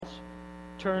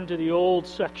turn to the old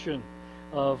section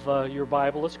of your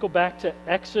Bible. Let's go back to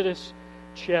Exodus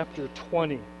chapter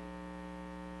 20.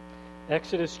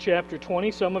 Exodus chapter 20.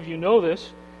 Some of you know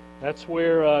this. That's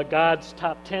where God's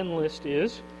top 10 list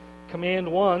is.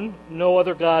 Command 1, no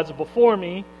other gods before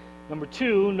me. Number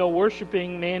 2, no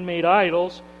worshiping man-made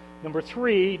idols. Number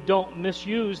 3, don't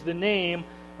misuse the name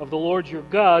of the Lord your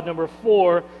God. Number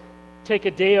 4, take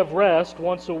a day of rest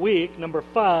once a week. Number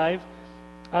 5,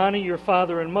 honor your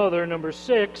father and mother. Number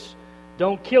 6,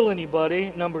 don't kill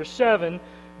anybody. Number 7,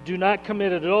 do not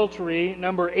commit adultery.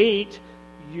 Number 8,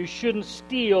 you shouldn't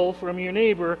steal from your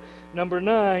neighbor. Number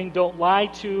 9, don't lie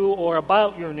to or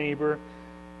about your neighbor.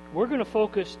 We're going to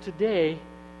focus today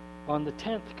on the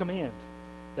 10th command.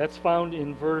 That's found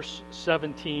in verse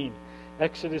 17.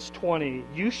 Exodus 20.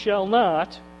 You shall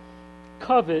not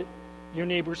covet your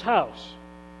neighbor's house.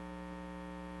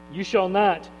 You shall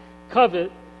not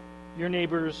covet your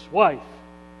neighbor's wife.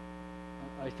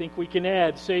 I think we can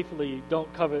add safely,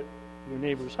 don't covet your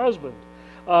neighbor's husband.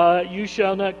 You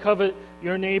shall not covet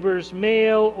your neighbor's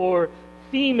male or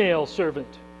female servant.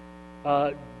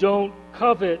 Don't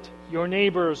covet your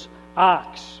neighbor's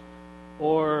ox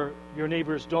or your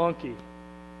neighbor's donkey.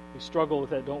 We struggle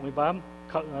with that, don't we, Bob?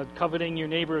 Coveting your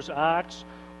neighbor's ox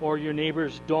or your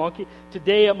neighbor's donkey.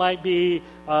 Today it might be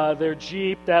their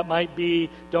Jeep. That might be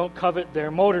don't covet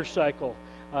their motorcycle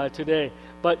today.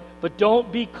 But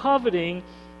don't be coveting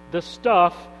the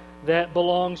stuff that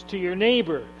belongs to your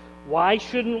neighbor. Why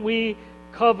shouldn't we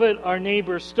covet our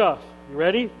neighbor's stuff? You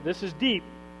ready? This is deep.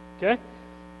 Okay?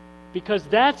 Because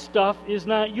that stuff is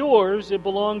not yours. It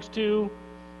belongs to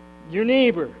your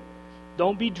neighbor.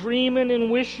 Don't be dreaming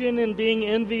and wishing and being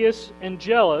envious and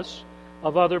jealous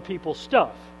of other people's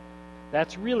stuff.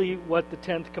 That's really what the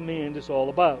 10th command is all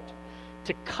about.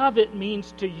 To covet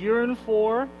means to yearn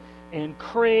for and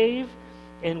crave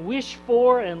and wish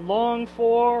for and long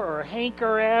for or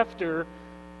hanker after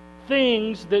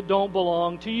things that don't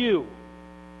belong to you.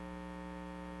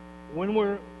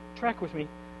 Track with me,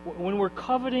 when we're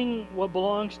coveting what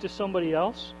belongs to somebody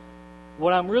else,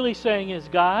 what I'm really saying is,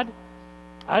 God,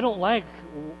 I don't like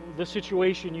the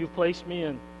situation you've placed me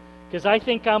in because I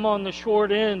think I'm on the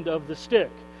short end of the stick.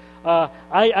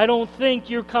 I don't think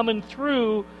you're coming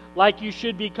through like you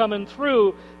should be coming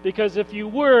through, because if you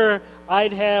were,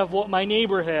 I'd have what my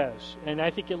neighbor has, and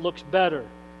I think it looks better,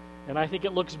 and I think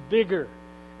it looks bigger,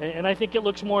 and I think it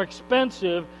looks more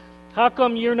expensive. How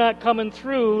come you're not coming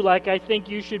through like I think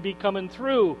you should be coming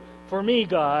through for me,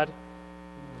 God?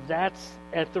 That's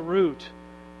at the root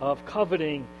of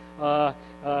coveting.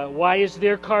 Why is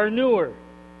their car newer?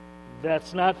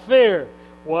 That's not fair.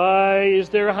 Why is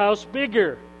their house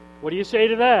bigger? What do you say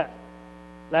to that?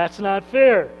 That's not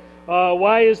fair.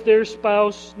 Why is their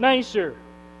spouse nicer?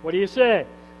 What do you say?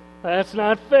 That's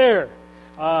not fair.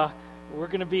 We're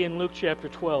going to be in Luke chapter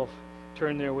 12.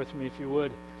 Turn there with me if you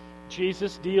would.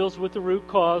 Jesus deals with the root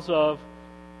cause of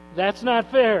that's not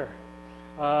fair.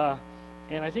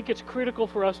 And I think it's critical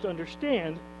for us to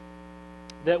understand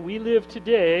that we live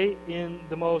today in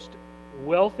the most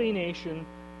wealthy nation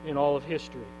in all of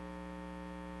history.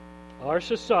 Our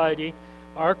society,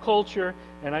 our culture,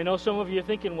 and I know some of you are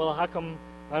thinking, well, how come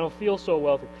I don't feel so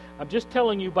wealthy? I'm just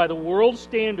telling you, by the world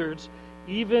standards,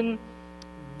 even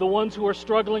the ones who are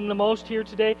struggling the most here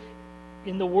today,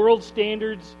 in the world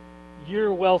standards,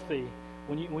 you're wealthy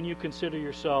when you consider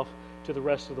yourself to the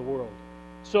rest of the world.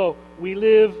 So we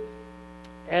live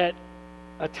at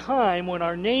a time when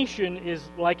our nation is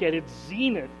like at its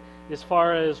zenith as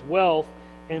far as wealth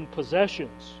and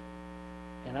possessions.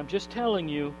 And I'm just telling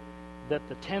you that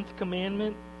the 10th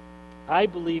commandment, I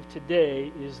believe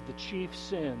today, is the chief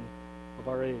sin of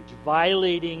our age.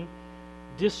 Violating,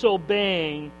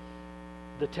 disobeying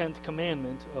the 10th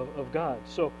commandment of God.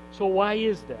 So why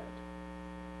is that?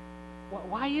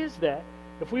 Why is that?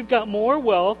 If we've got more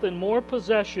wealth and more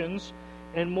possessions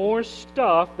and more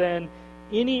stuff than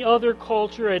any other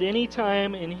culture at any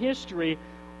time in history,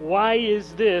 why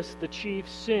is this the chief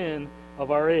sin of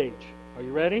our age? Are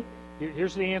you ready?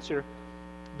 Here's the answer.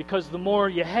 Because the more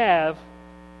you have,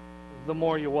 the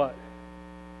more you what?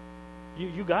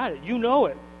 You got it. You know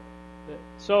it.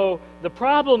 So the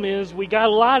problem is we got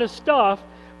a lot of stuff,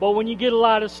 but when you get a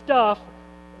lot of stuff,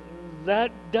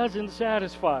 that doesn't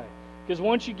satisfy. Because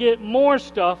once you get more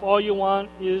stuff, all you want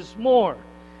is more.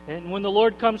 And when the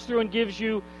Lord comes through and gives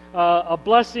you a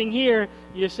blessing here,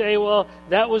 you say, well,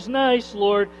 that was nice,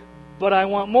 Lord, but I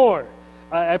want more.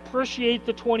 I appreciate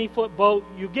the 20-foot boat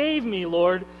you gave me,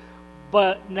 Lord,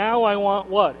 but now I want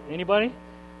what? Anybody?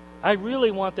 I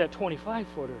really want that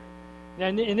 25-footer.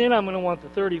 And then I'm going to want the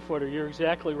 30-footer. You're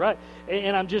exactly right.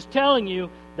 And I'm just telling you,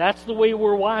 that's the way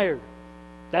we're wired.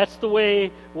 That's the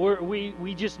way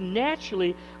we just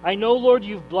naturally, I know, Lord,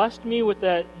 you've blessed me with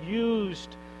that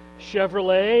used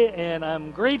Chevrolet, and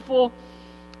I'm grateful,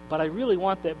 but I really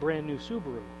want that brand new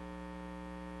Subaru.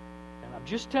 And I'm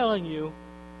just telling you,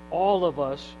 all of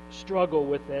us struggle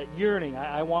with that yearning.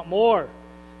 I want more.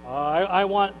 I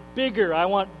want bigger. I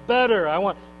want better. I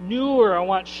want newer. I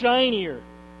want shinier.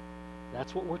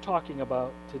 That's what we're talking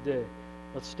about today.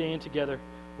 Let's stand together.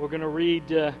 We're going to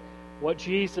read what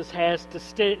Jesus has to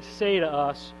say to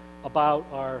us about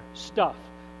our stuff.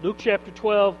 Luke chapter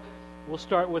 12, we'll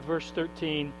start with verse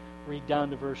 13, read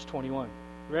down to verse 21.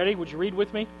 Ready? Would you read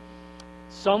with me?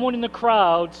 Someone in the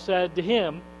crowd said to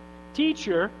him,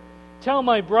 "Teacher, tell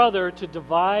my brother to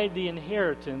divide the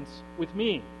inheritance with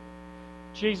me."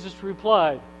 Jesus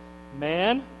replied,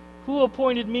 "Man, who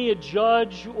appointed me a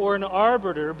judge or an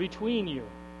arbiter between you?"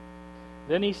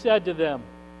 Then he said to them,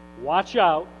 "Watch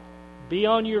out. Be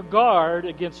on your guard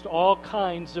against all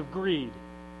kinds of greed.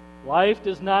 Life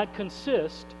does not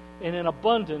consist in an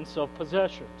abundance of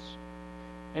possessions."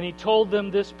 And he told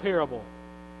them this parable.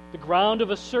 The ground of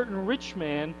a certain rich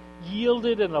man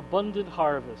yielded an abundant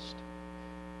harvest.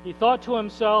 He thought to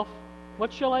himself,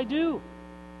 "What shall I do?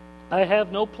 I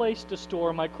have no place to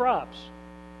store my crops."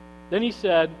 Then he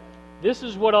said, "This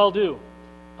is what I'll do.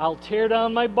 I'll tear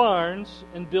down my barns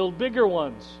and build bigger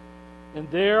ones, and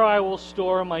there I will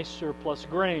store my surplus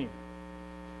grain.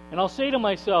 And I'll say to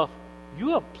myself, you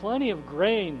have plenty of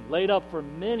grain laid up for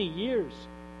many years.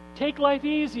 Take life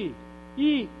easy,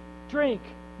 eat, drink,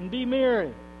 and be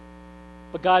merry."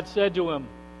 But God said to him,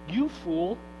 "You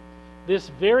fool, this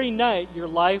very night your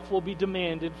life will be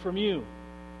demanded from you.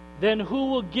 Then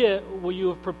who will get what you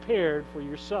have prepared for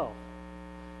yourself?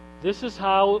 This is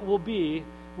how it will be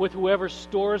with whoever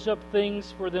stores up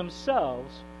things for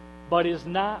themselves, but is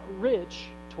not rich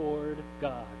toward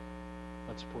God."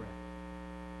 Let's pray.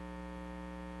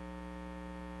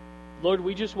 Lord,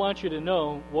 we just want you to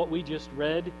know what we just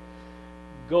read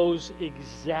goes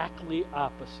exactly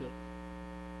opposite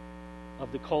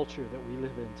of the culture that we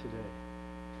live in today.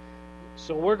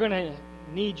 So we're going to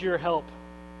need your help.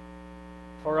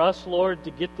 For us, Lord,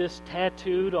 to get this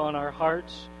tattooed on our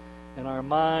hearts and our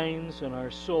minds and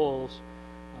our souls,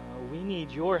 we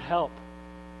need your help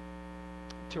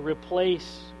to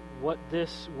replace what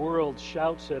this world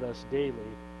shouts at us daily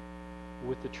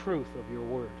with the truth of your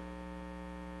word.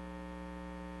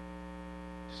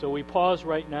 So we pause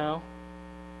right now,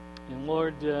 and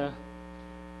Lord,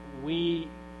 we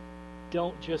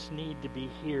don't just need to be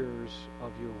hearers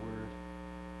of your word.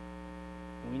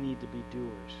 We need to be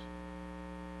doers.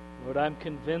 Lord, I'm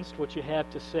convinced what you have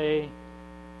to say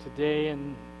today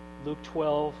in Luke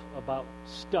 12 about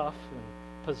stuff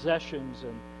and possessions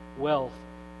and wealth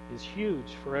is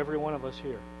huge for every one of us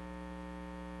here.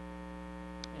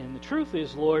 And the truth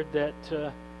is, Lord, that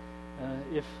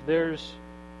if there's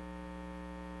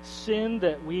sin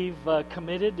that we've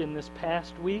committed in this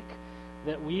past week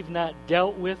that we've not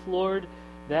dealt with, Lord,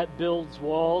 that builds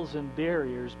walls and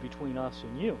barriers between us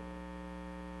and you.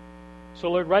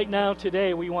 So, Lord, right now,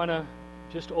 today, we want to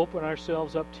just open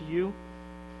ourselves up to you,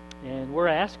 and we're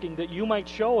asking that you might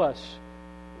show us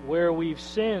where we've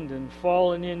sinned and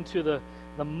fallen into the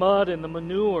mud and the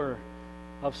manure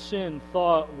of sin,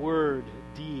 thought, word,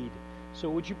 deed. So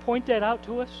would you point that out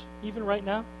to us, even right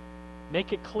now?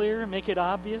 Make it clear, make it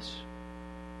obvious.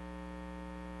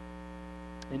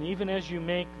 And even as you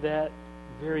make that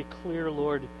very clear,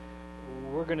 Lord,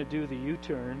 we're going to do the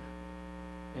U-turn,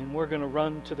 and we're going to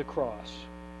run to the cross.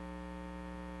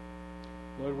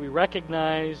 Lord, we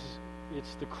recognize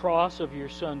it's the cross of your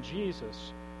Son,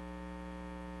 Jesus,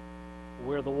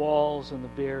 where the walls and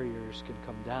the barriers can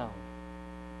come down.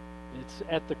 It's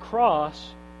at the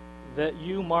cross that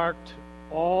you marked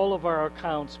all of our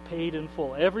accounts paid in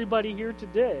full. Everybody here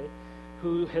today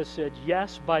who has said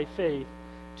yes by faith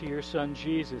to your Son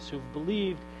Jesus, who've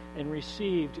believed and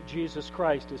received Jesus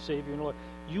Christ as Savior and Lord,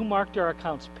 you marked our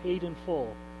accounts paid in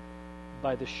full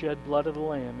by the shed blood of the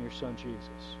Lamb, your Son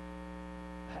Jesus.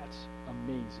 That's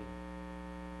amazing.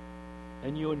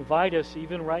 And you invite us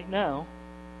even right now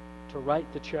to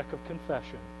write the check of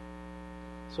confession.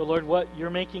 So, Lord, what you're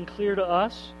making clear to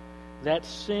us, that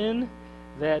sin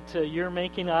that you're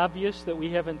making obvious that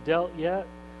we haven't dealt yet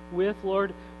with,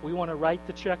 Lord, we want to write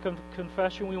the check of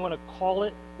confession. We want to call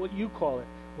it what you call it.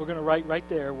 We're going to write right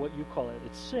there what you call it.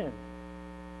 It's sin.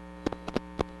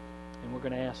 And we're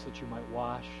going to ask that you might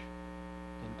wash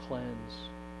and cleanse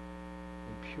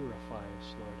and purify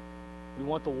us, Lord. We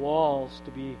want the walls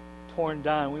to be torn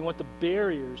down. We want the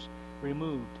barriers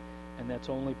removed. And that's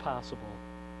only possible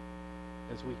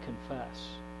as we confess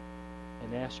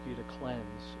and ask you to cleanse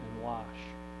and wash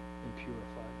and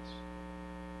purify us.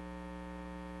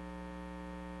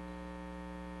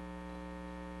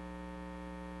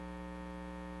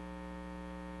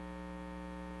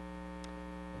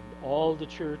 all the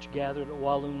church gathered at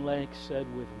Walloon Lake said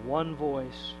with one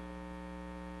voice,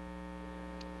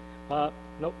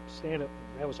 nope, stand up.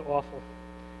 That was awful.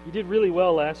 You did really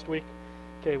well last week.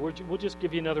 Okay, we'll just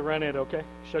give you another run at it, okay?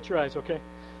 Shut your eyes, okay?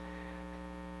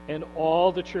 And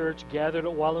all the church gathered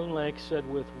at Walloon Lake said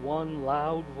with one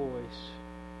loud voice,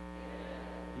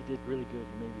 you did really good.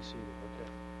 You may be seated, okay?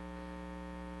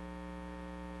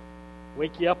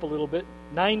 Wake you up a little bit.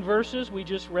 9 verses we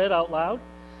just read out loud.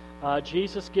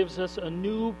 Jesus gives us a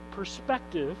new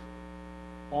perspective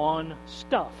on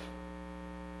stuff,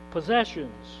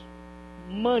 possessions,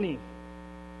 money.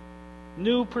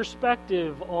 New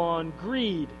perspective on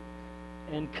greed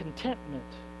and contentment.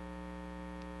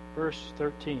 Verse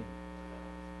 13.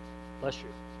 Bless you.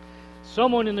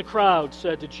 Someone in the crowd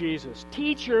said to Jesus,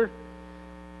 "Teacher,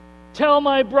 tell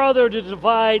my brother to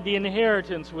divide the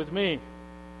inheritance with me."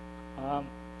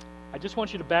 I just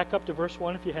want you to back up to verse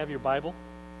 1 if you have your Bible,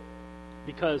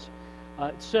 because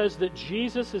it says that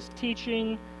Jesus is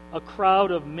teaching a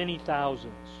crowd of many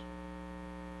thousands.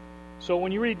 So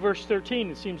when you read verse 13,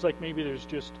 it seems like maybe there's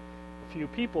just a few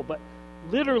people, but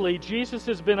literally Jesus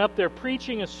has been up there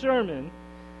preaching a sermon,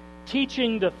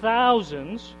 teaching the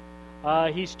thousands.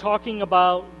 He's talking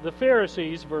about the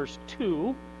Pharisees, verse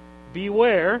 2,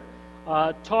 beware,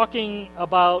 talking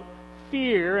about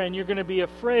fear, and you're going to be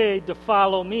afraid to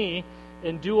follow me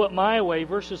and do it my way.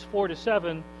 Verses 4 to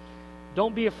 7,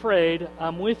 don't be afraid.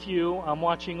 I'm with you. I'm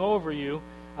watching over you.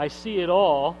 I see it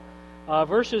all.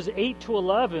 Verses 8 to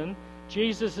 11,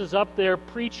 Jesus is up there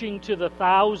preaching to the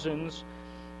thousands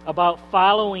about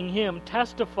following him.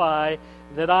 Testify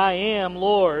that I am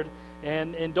Lord,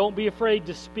 and don't be afraid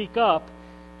to speak up.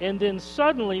 And then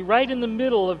suddenly, right in the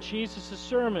middle of Jesus'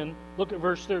 sermon, look at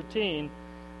verse 13,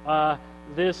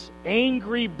 this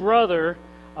angry brother,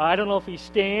 I don't know if he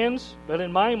stands, but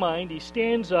in my mind, he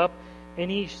stands up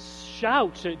and he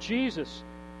shouts at Jesus,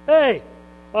 "Hey,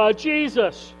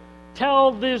 Jesus,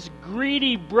 tell this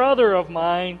greedy brother of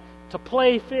mine to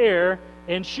play fair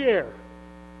and share."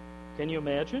 Can you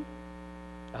imagine?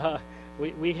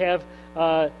 We have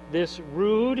this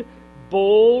rude,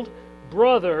 bold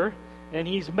brother, and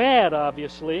he's mad,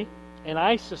 obviously, and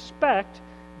I suspect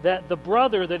that the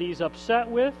brother that he's upset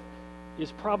with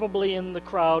is probably in the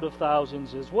crowd of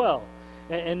thousands as well.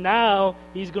 And now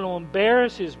he's going to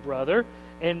embarrass his brother,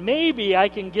 and maybe I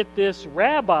can get this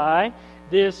rabbi,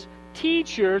 this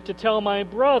teacher, to tell my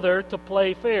brother to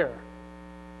play fair.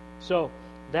 So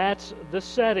that's the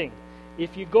setting.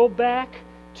 If you go back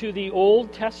to the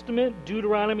Old Testament,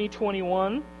 Deuteronomy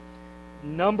 21,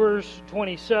 Numbers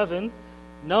 27,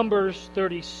 Numbers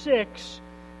 36,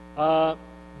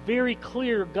 very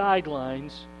clear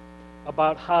guidelines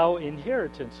about how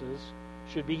inheritances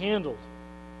should be handled.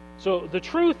 So the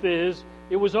truth is,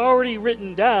 it was already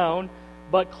written down,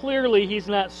 but clearly he's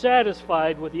not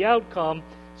satisfied with the outcome,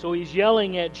 so he's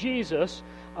yelling at Jesus.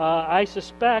 I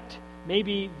suspect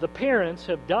maybe the parents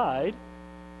have died,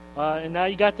 and now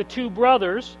you got the two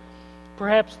brothers.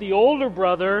 Perhaps the older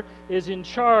brother is in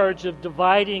charge of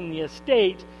dividing the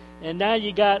estate, and now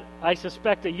you got, I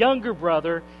suspect, a younger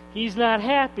brother. He's not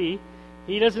happy.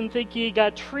 He doesn't think he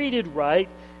got treated right,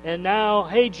 and now,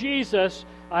 hey, Jesus,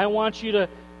 I want you to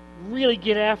really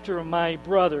get after my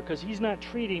brother because he's not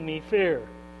treating me fair.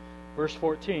 Verse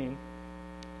 14,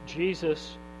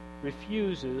 Jesus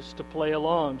refuses to play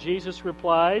along. Jesus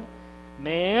replied,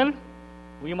 "Man,"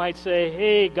 we might say,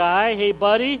 "Hey, guy, hey,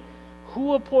 buddy,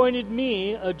 who appointed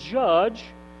me a judge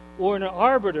or an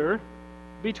arbiter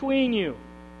between you?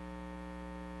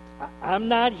 I'm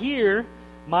not here.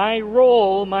 My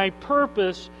role, my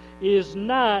purpose is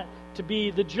not to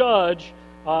be the judge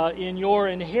in your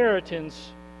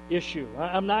inheritance issue.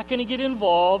 I'm not going to get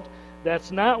involved.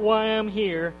 That's not why I'm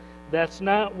here. That's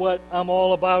not what I'm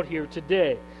all about here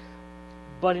today."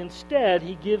 But instead,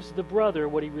 he gives the brother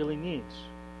what he really needs.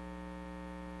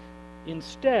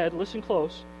 Instead, listen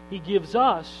close, he gives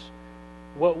us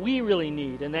what we really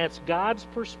need, and that's God's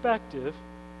perspective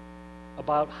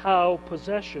about how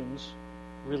possessions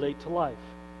relate to life.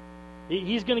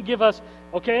 He's going to give us,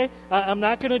 okay, I'm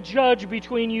not going to judge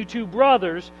between you two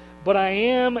brothers, but I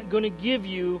am going to give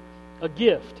you a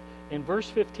gift. And verse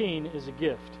 15 is a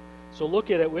gift. So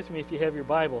look at it with me if you have your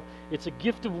Bible. It's a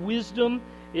gift of wisdom.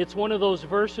 It's one of those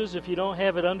verses, if you don't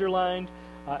have it underlined,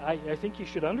 I think you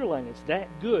should underline it. It's that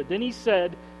good. Then he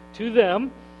said to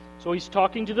them, so he's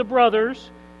talking to the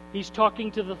brothers, he's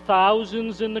talking to the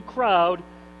thousands in the crowd.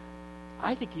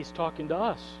 I think he's talking to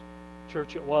us,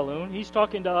 Church at Walloon. He's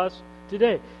talking to us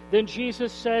today. Then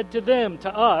Jesus said to them,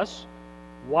 to us,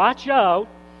 "Watch out,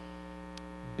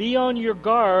 be on your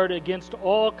guard against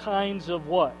all kinds of"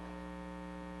 what?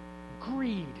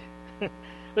 Greed.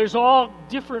 There's all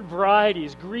different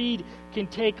varieties. Greed can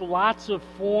take lots of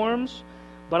forms,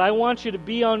 but I want you to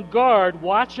be on guard.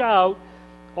 Watch out.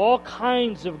 All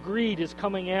kinds of greed is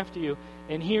coming after you.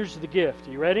 And here's the gift.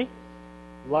 You ready?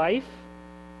 Life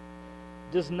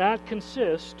does not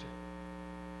consist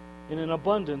in an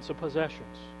abundance of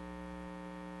possessions.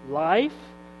 Life,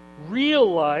 real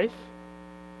life,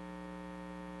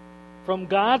 from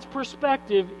God's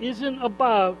perspective, isn't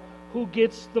about who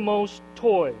gets the most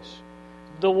toys.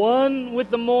 The one with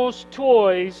the most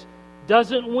toys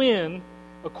doesn't win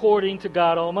according to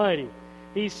God Almighty.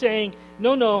 He's saying,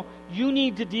 no, you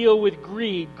need to deal with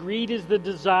greed. Greed is the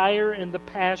desire and the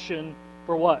passion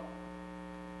for what?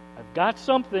 I've got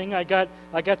something. I got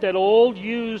that old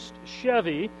used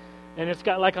Chevy, and it's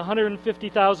got like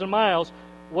 150,000 miles.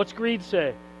 What's greed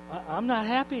say? I'm not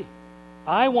happy.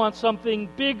 I want something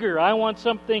bigger. I want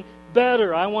something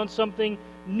better. I want something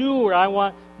newer. I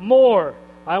want more.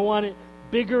 I want it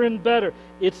bigger and better.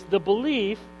 It's the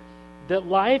belief that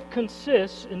life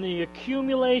consists in the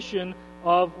accumulation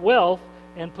of wealth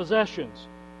and possessions.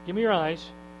 Give me your eyes.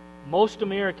 Most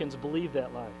Americans believe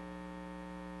that lie.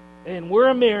 And we're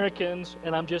Americans,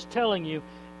 and I'm just telling you,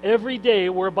 every day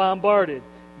we're bombarded.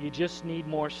 You just need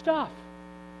more stuff.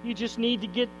 You just need to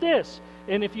get this.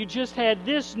 And if you just had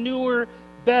this newer,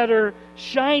 better,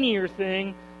 shinier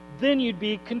thing, then you'd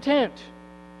be content.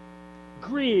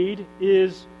 Greed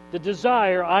is the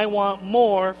desire. I want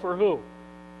more for who?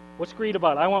 What's greed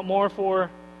about? I want more for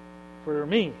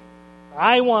me.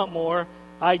 I want more.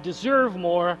 I deserve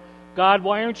more. God,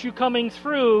 why aren't you coming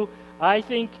through? I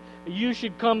think you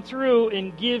should come through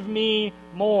and give me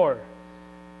more.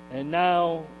 And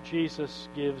now Jesus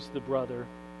gives the brother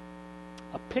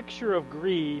a picture of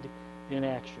greed in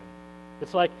action.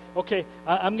 It's like, okay,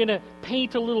 I'm going to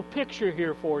paint a little picture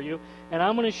here for you, and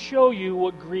I'm going to show you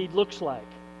what greed looks like.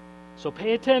 So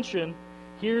pay attention.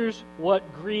 Here's what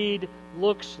greed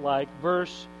looks like.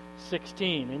 Verse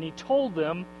 16. And he told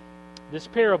them this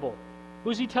parable.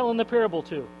 Who's he telling the parable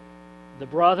to? The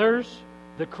brothers,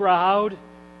 the crowd,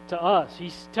 to us.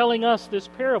 He's telling us this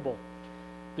parable.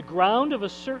 The ground of a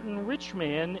certain rich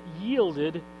man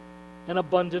yielded an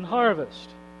abundant harvest.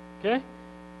 Okay?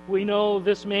 We know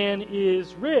this man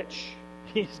is rich.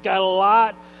 He's got a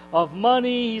lot of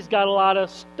money. He's got a lot of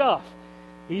stuff.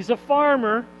 He's a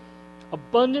farmer.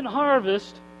 Abundant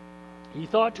harvest. He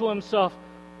thought to himself,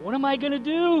 what am I going to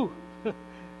do?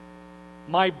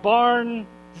 My barns,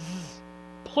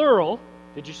 plural.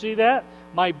 Did you see that?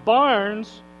 My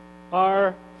barns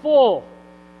are full.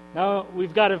 Now,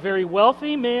 we've got a very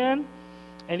wealthy man,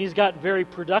 and he's got very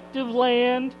productive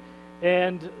land,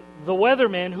 and the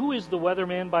weatherman, who is the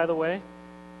weatherman, by the way?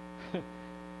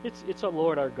 It's our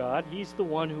Lord our God. He's the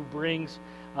one who brings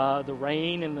the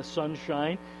rain and the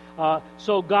sunshine.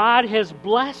 So God has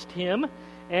blessed him,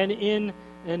 and in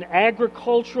an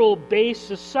agricultural-based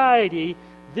society,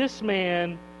 this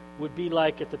man would be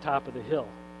like at the top of the hill.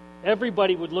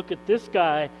 Everybody would look at this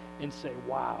guy and say,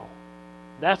 wow,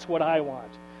 that's what I want.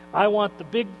 I want the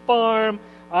big farm.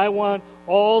 I want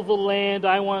all the land.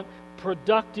 I want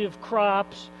productive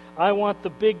crops. I want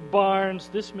the big barns.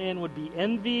 This man would be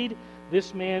envied.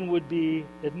 This man would be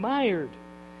admired.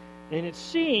 And it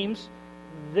seems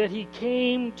that he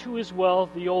came to his wealth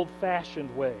the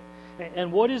old-fashioned way.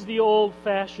 And what is the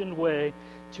old-fashioned way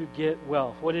to get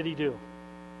wealth? What did he do?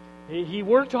 He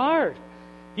worked hard.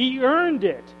 He earned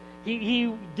it.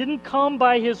 He didn't come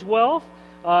by his wealth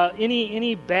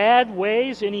any bad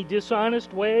ways, any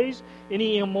dishonest ways,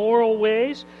 any immoral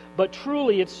ways, but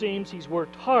truly it seems he's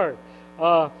worked hard.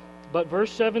 But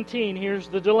verse 17, here's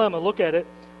the dilemma. Look at it.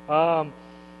 I'm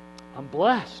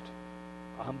blessed.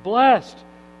 I'm blessed.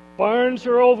 Barns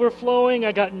are overflowing.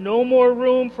 I got no more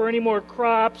room for any more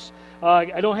crops.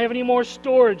 I don't have any more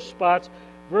storage spots.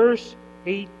 Verse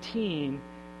 18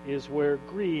 is where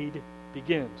greed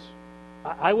begins.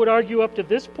 I would argue up to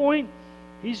this point,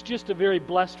 he's just a very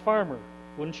blessed farmer,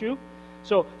 wouldn't you?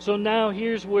 So now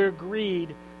here's where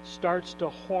greed starts to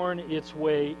horn its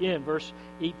way in. Verse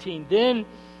 18. Then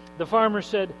the farmer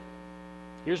said,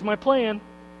 here's my plan.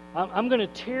 I'm going to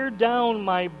tear down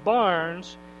my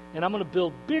barns, and I'm going to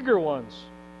build bigger ones.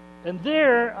 And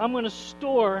there, I'm going to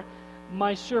store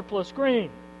my surplus grain.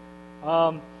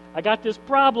 I got this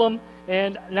problem,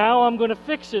 and now I'm going to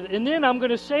fix it. And then I'm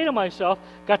going to say to myself,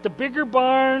 got the bigger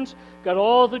barns, got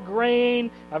all the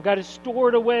grain, I've got it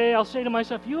stored away. I'll say to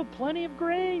myself, you have plenty of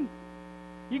grain.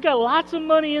 You got lots of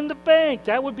money in the bank.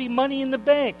 That would be money in the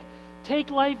bank. Take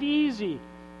life easy.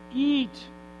 Eat,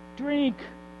 drink,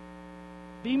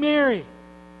 be merry.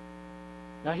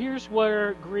 Now here's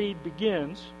where greed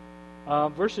begins.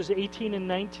 Verses 18 and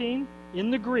 19,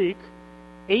 in the Greek,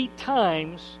 8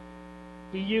 times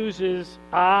he uses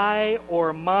I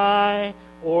or my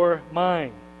or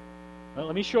mine. Now,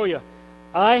 let me show you.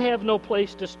 I have no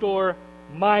place to store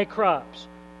my crops.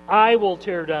 I will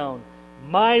tear down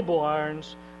my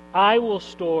barns. I will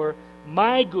store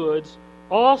my goods.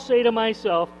 I'll say to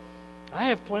myself, I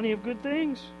have plenty of good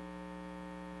things.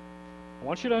 I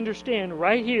want you to understand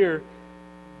right here,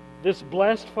 this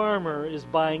blessed farmer is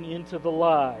buying into the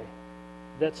lie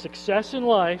that success in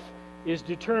life is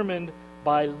determined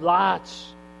by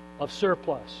lots of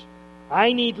surplus.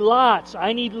 I need lots.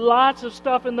 I need lots of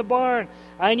stuff in the barn.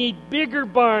 I need bigger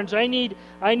barns. I need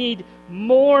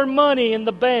more money in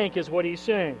the bank, is what he's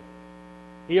saying.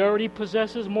 He already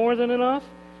possesses more than enough.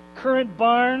 Current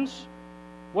barns,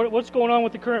 what's going on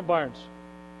with the current barns?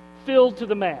 Filled to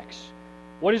the max.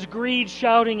 What is greed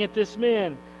shouting at this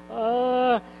man?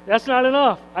 That's not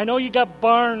enough. I know you got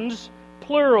barns,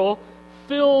 plural,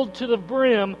 filled to the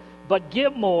brim, but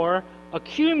get more,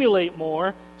 accumulate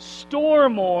more, store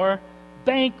more,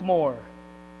 bank more.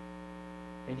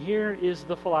 And here is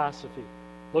the philosophy.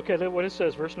 Look at it, what it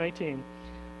says, verse 19.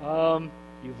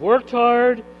 You've worked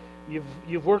hard.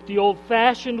 You've worked the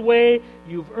old-fashioned way.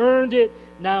 You've earned it.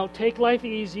 Now take life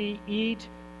easy. Eat,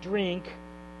 drink.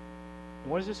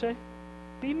 And what does it say?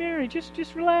 Be merry.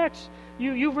 Just relax.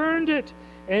 You've earned it.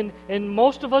 And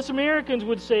most of us Americans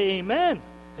would say, Amen.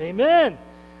 Amen.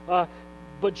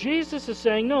 But Jesus is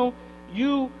saying, no,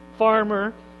 you,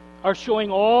 farmer, are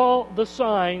showing all the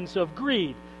signs of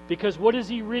greed. Because what is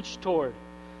he rich toward?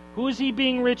 Who is he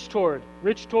being rich toward?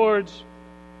 Rich towards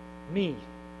me.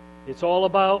 It's all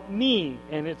about me,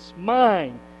 and it's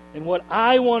mine, and what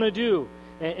I want to do,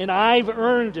 and I've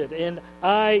earned it, and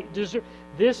I deserve.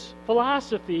 This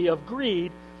philosophy of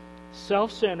greed,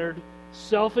 self-centered,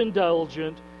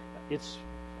 self-indulgent,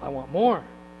 I want more.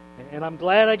 And I'm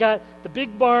glad I got the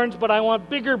big barns, but I want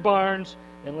bigger barns,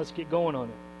 and let's get going on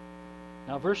it.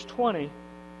 Now, verse 20,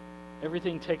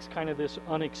 everything takes kind of this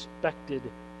unexpected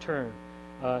turn.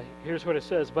 Here's what it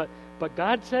says. But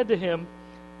God said to him,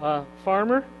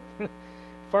 Farmer,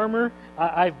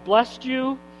 I've blessed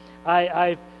you.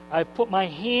 I've put my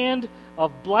hand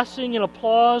of blessing and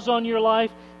applause on your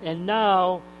life, and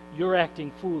now you're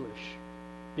acting foolish.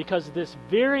 Because this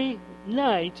very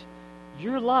night,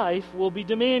 your life will be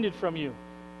demanded from you.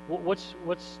 What's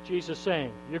Jesus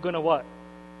saying? You're going to what?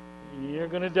 You're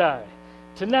going to die.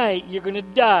 Tonight, you're going to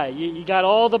die. You got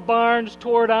all the barns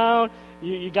tore down.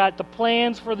 You got the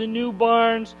plans for the new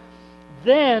barns.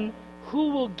 Then,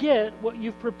 who will get what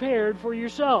you've prepared for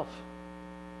yourself?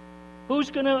 Who's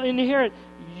going to inherit?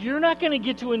 You're not going to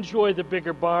get to enjoy the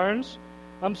bigger barns.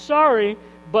 I'm sorry,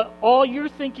 but all you're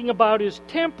thinking about is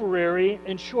temporary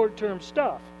and short-term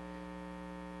stuff,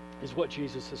 is what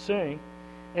Jesus is saying.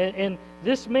 And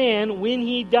this man, when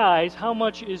he dies, how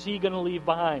much is he going to leave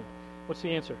behind? What's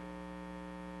the answer?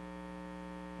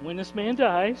 When this man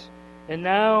dies, and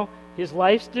now his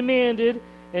life's demanded,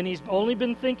 and he's only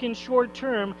been thinking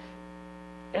short-term,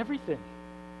 everything.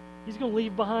 He's going to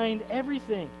leave behind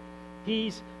everything.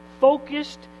 He's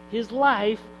focused his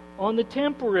life on the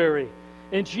temporary.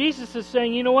 And Jesus is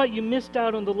saying, you know what? You missed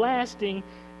out on the lasting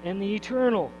and the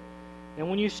eternal. And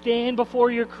when you stand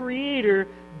before your Creator,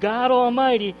 God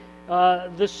Almighty,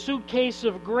 the suitcase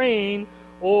of grain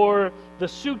or the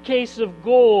suitcase of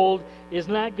gold is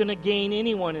not going to gain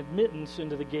anyone admittance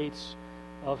into the gates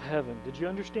of heaven. Did you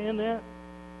understand that?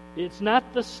 It's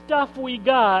not the stuff we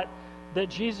got that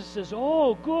Jesus says,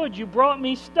 oh, good, you brought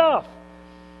me stuff.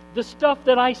 The stuff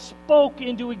that I spoke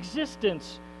into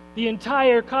existence, the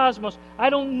entire cosmos. I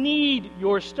don't need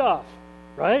your stuff,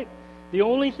 right? The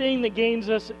only thing that gains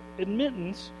us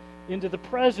admittance into the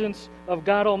presence of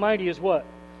God Almighty is what?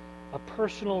 A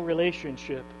personal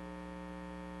relationship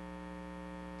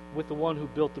with the one who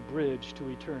built the bridge to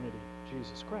eternity,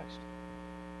 Jesus Christ.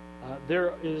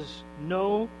 There is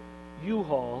no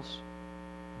U-Hauls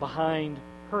behind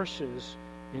hearses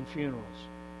in funerals.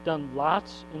 Done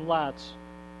lots and lots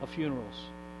of funerals,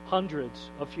 hundreds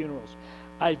of funerals.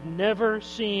 I've never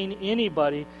seen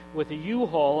anybody with a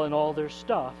U-Haul and all their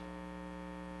stuff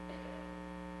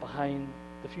behind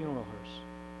the funeral hearse.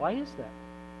 Why is that?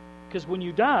 Because when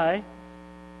you die,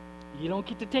 you don't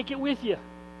get to take it with you.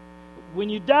 When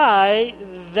you die,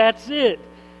 that's it.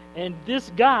 And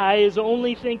this guy is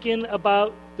only thinking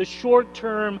about the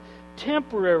short-term,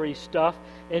 temporary stuff.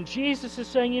 And Jesus is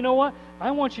saying, you know what?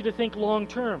 I want you to think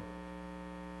long-term.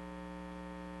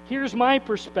 Here's my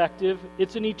perspective.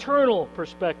 It's an eternal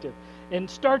perspective. And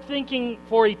start thinking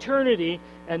for eternity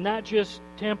and not just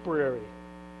temporary.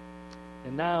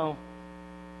 And now,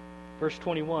 verse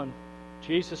 21,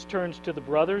 Jesus turns to the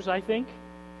brothers, I think,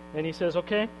 and he says,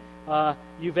 okay,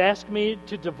 You've asked me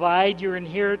to divide your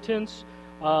inheritance.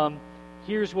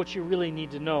 Here's what you really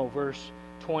need to know, verse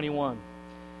 21.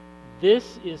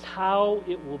 This is how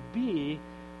it will be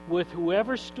with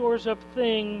whoever stores up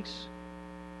things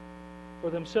for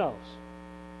themselves.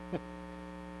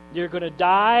 You're going to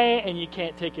die and you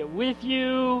can't take it with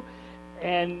you.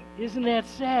 And isn't that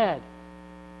sad?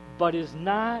 But is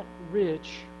not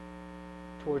rich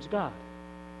towards God.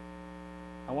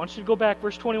 I want you to go back,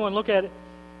 verse 21, look at it.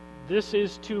 This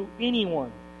is to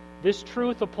anyone. This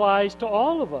truth applies to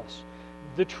all of us.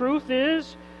 The truth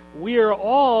is, we are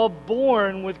all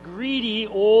born with greedy,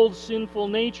 old, sinful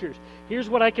natures. Here's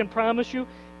what I can promise you.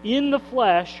 In the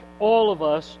flesh, all of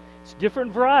us, it's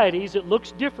different varieties, it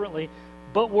looks differently,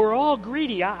 but we're all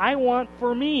greedy. I want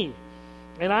for me,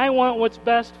 and I want what's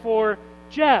best for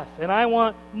Jeff, and I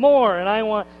want more, and I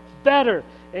want better.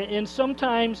 And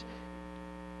sometimes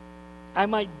I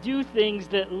might do things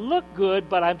that look good,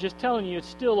 but I'm just telling you, it's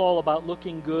still all about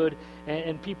looking good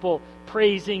and people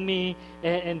praising me,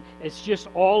 and it's just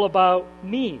all about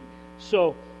me.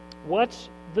 So, what's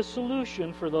the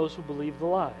solution for those who believe the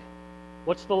lie?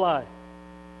 What's the lie?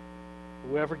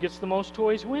 Whoever gets the most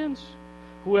toys wins.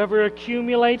 Whoever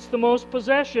accumulates the most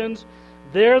possessions,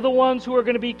 they're the ones who are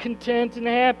going to be content and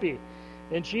happy.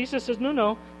 And Jesus says,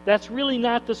 no, that's really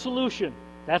not the solution.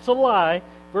 That's a lie.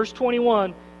 Verse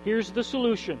 21, here's the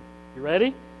solution. You ready?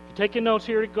 If you're taking notes,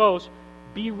 here it goes.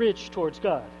 Be rich towards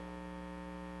God.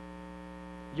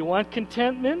 You want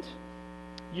contentment?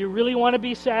 You really want to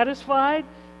be satisfied?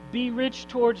 Be rich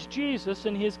towards Jesus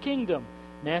and His kingdom.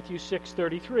 Matthew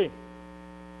 6:33.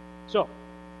 So,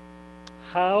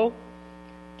 how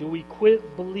do we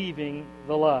quit believing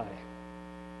the lie?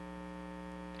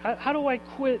 How do I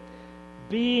quit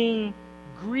being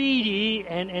greedy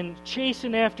and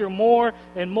chasing after more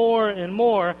and more and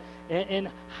more? And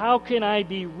how can I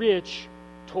be rich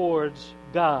towards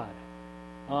God?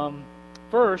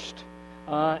 First,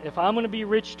 if I'm going to be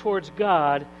rich towards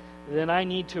God, then I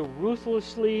need to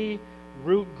ruthlessly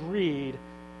root greed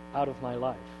out of my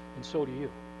life. And so do you.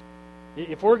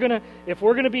 If we're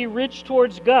gonna be rich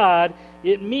towards God,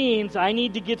 it means I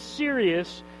need to get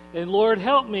serious, and Lord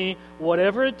help me,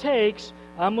 whatever it takes,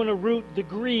 I'm going to root the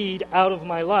greed out of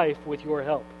my life with your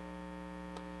help.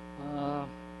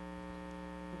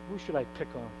 Who should I pick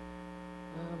on?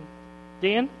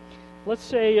 Dan, let's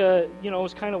say it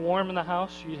was kind of warm in the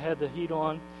house. You had the heat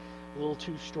on, a little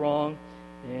too strong,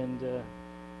 and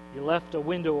you left a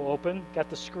window open, got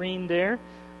the screen there,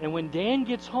 and when Dan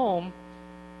gets home,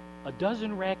 a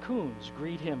dozen raccoons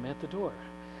greet him at the door.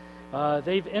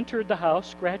 They've entered the house,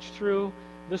 scratched through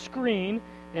the screen,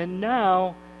 and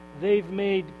now they've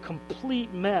made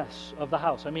complete mess of the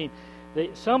house. I mean,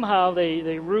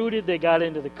 they rooted, they got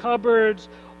into the cupboards,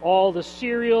 all the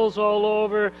cereals all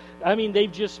over. I mean,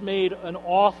 they've just made an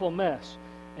awful mess.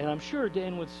 And I'm sure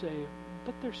Dan would say,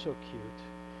 but they're so cute.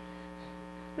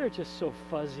 They're just so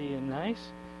fuzzy and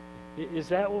nice. Is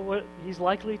that what he's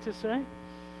likely to say?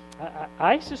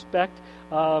 I suspect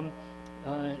Dan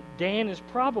is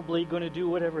probably going to do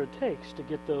whatever it takes to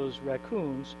get those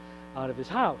raccoons out of his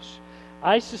house.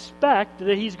 I suspect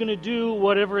that he's going to do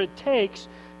whatever it takes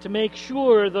to make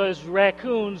sure those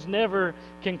raccoons never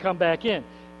can come back in.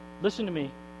 Listen to me.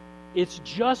 It's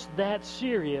just that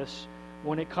serious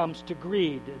when it comes to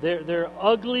greed. They're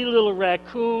ugly little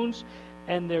raccoons,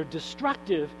 and they're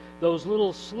destructive, those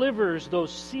little slivers,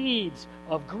 those seeds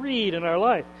of greed in our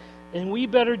life. And we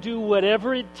better do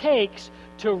whatever it takes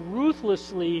to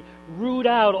ruthlessly root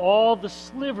out all the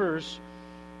slivers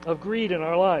of greed in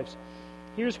our lives.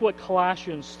 Here's what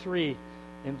Colossians 3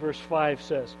 in verse 5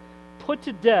 says. Put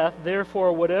to death,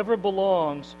 therefore, whatever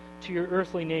belongs to your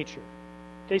earthly nature.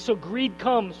 Okay, so greed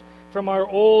comes from our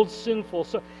old sinful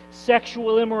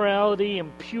sexual immorality,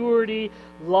 impurity,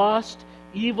 lust,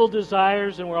 evil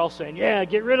desires, and we're all saying, yeah,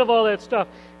 get rid of all that stuff.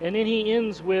 And then he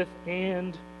ends with,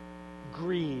 and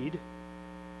greed,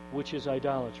 which is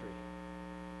idolatry.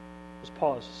 Let's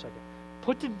pause a second.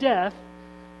 Put to death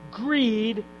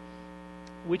greed,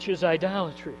 which is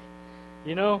idolatry.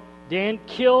 Dan,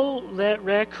 kill that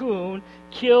raccoon,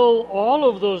 kill all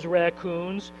of those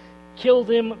raccoons, kill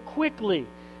them quickly,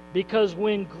 because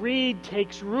when greed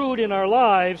takes root in our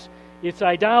lives, it's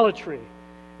idolatry.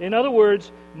 In other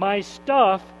words, my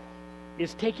stuff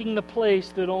is taking the place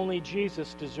that only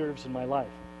Jesus deserves in my life.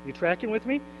 You tracking with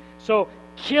me? So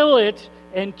kill it,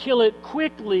 and kill it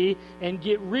quickly, and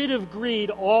get rid of greed,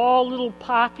 all little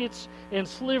pockets and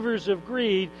slivers of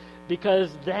greed, because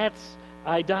that's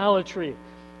idolatry.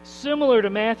 Similar to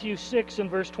Matthew 6 and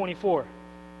verse 24.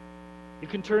 You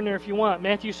can turn there if you want.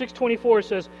 Matthew 6:24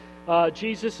 says,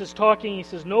 Jesus is talking, he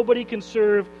says, nobody can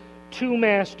serve two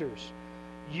masters.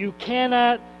 You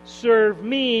cannot serve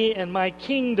me and my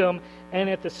kingdom and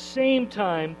at the same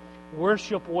time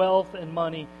worship wealth and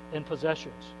money and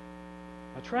possessions.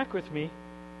 Now track with me.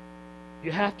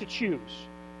 You have to choose.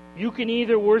 You can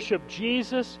either worship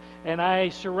Jesus and I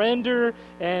surrender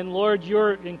and Lord,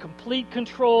 you're in complete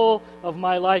control of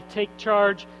my life, take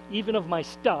charge even of my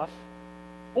stuff.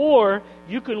 Or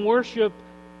you can worship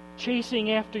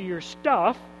chasing after your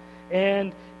stuff,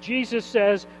 and Jesus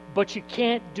says, but you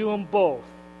can't do them both.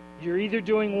 You're either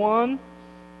doing one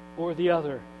or the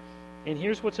other. And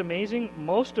here's what's amazing.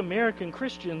 Most American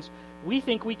Christians, we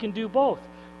think we can do both.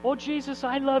 Oh, Jesus,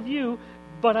 I love you,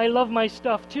 but I love my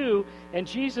stuff too. And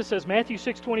Jesus says, Matthew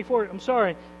 6:24, I'm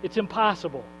sorry, it's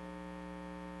impossible.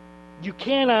 You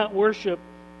cannot worship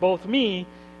both me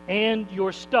and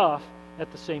your stuff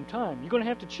at the same time. You're going to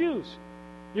have to choose.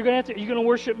 You're going to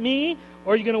worship me,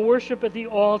 or you're going to worship at the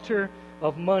altar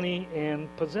of money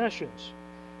and possessions.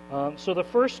 So the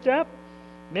first step,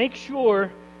 make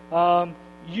sure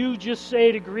you just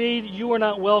say to greed, you are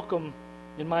not welcome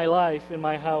in my life, in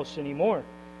my house anymore.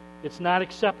 It's not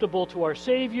acceptable to our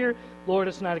Savior. Lord,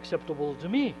 it's not acceptable to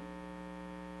me.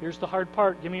 Here's the hard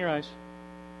part. Give me your eyes.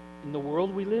 In the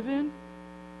world we live in,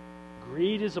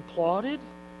 greed is applauded.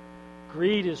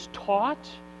 Greed is taught.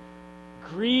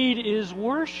 Greed is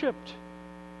worshipped.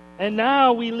 And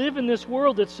now we live in this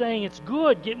world that's saying it's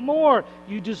good, get more,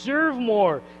 you deserve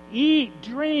more, eat,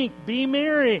 drink, be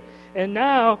merry. And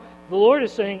now the Lord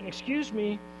is saying, excuse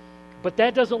me, but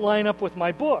that doesn't line up with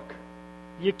my book.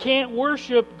 You can't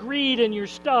worship greed and your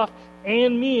stuff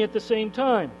and me at the same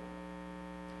time.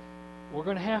 We're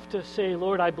going to have to say,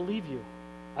 Lord, I believe you.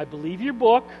 I believe your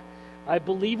book. I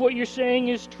believe what you're saying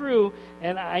is true,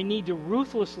 and I need to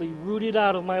ruthlessly root it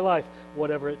out of my life,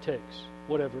 whatever it takes.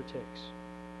 Whatever it takes.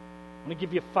 I'm going to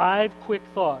give you 5 quick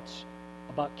thoughts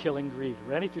about killing greed.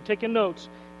 Ready? If you're taking notes,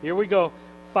 here we go.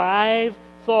 5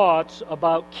 thoughts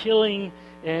about killing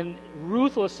and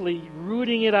ruthlessly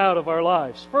rooting it out of our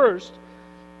lives. First,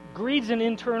 greed's an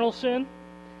internal sin,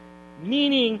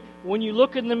 meaning when you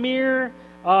look in the mirror,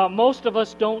 most of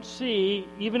us don't see,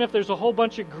 even if there's a whole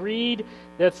bunch of greed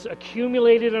that's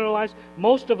accumulated in our lives,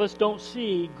 most of us don't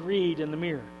see greed in the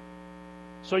mirror.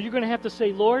 So you're going to have to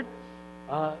say, Lord,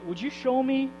 would you show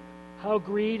me how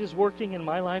greed is working in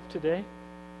my life today?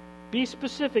 Be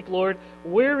specific, Lord.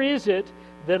 Where is it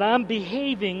that I'm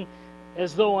behaving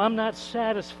as though I'm not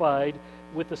satisfied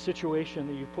with the situation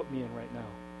that you've put me in right now?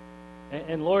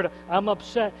 And Lord, I'm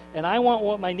upset, and I want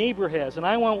what my neighbor has, and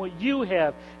I want what you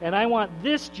have, and I want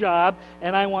this job,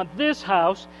 and I want this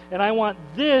house, and I want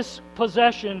this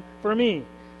possession for me.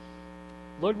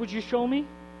 Lord, would you show me?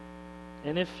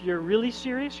 And if you're really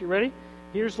serious, you ready?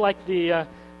 Here's like the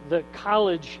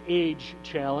college age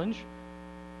challenge.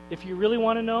 If you really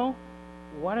want to know,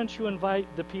 why don't you invite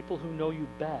the people who know you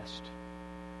best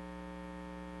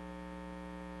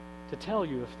to tell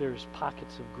you if there's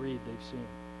pockets of greed they've seen?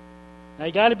 Now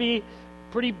you got to be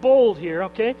pretty bold here,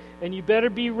 okay? And you better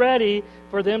be ready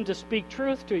for them to speak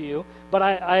truth to you. But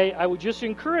I would just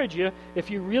encourage you, if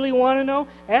you really want to know,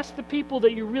 ask the people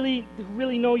that you really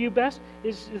know you best.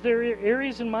 Is there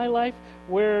areas in my life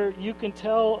where you can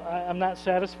tell I'm not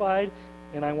satisfied,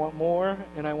 and I want more,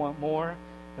 and I want more,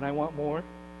 and I want more?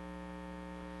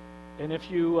 And if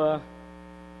you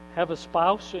have a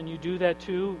spouse and you do that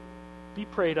too, be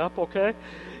prayed up, okay?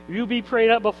 You be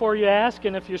prayed up before you ask,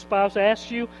 and if your spouse asks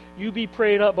you, you be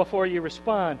prayed up before you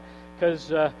respond,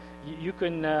 because you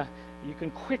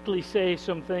can quickly say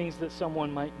some things that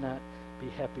someone might not be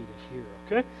happy to hear,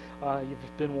 okay?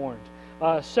 You've been warned.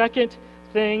 Second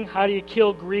thing, how do you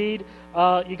kill greed?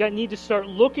 You need to start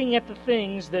looking at the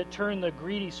things that turn the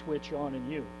greedy switch on in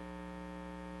you.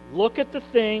 Look at the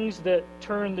things that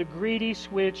turn the greedy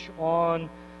switch on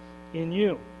in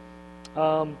you.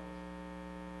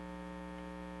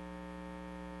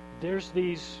 There's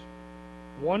these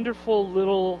wonderful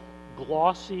little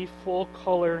glossy, full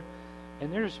color,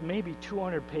 and there's maybe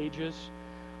 200 pages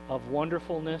of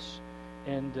wonderfulness,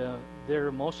 and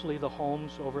they're mostly the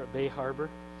homes over at Bay Harbor.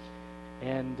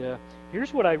 And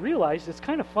here's what I realized. It's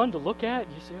kind of fun to look at.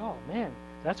 You say, oh man,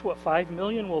 that's what $5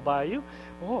 million will buy you.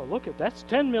 Oh, look at that's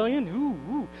 $10 million.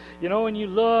 Ooh. You know, and you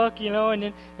look, you know,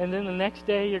 and then the next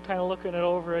day you're kind of looking it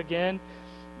over again.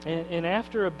 And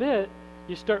after a bit,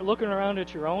 you start looking around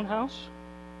at your own house.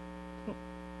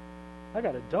 I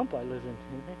got a dump I live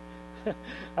in.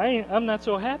 I'm not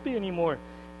so happy anymore.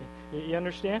 You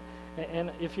understand?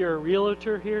 And if you're a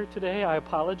realtor here today, I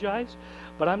apologize.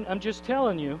 But I'm just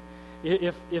telling you,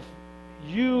 if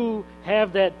you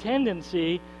have that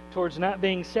tendency towards not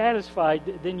being satisfied,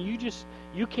 then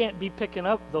you can't be picking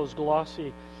up those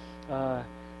glossy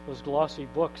those glossy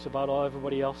books about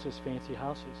everybody else's fancy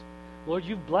houses. Lord,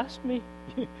 you've blessed me.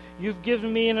 You've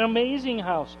given me an amazing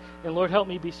house. And Lord, help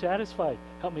me be satisfied.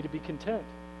 Help me to be content.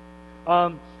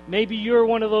 Maybe you're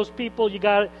one of those people, you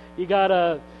got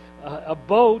a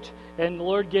boat, and the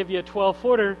Lord gave you a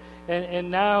 12-footer,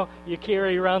 and now you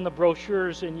carry around the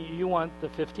brochures, and you want the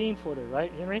 15-footer,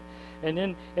 right, Henry?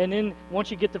 And then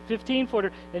once you get the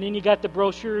 15-footer, and then you got the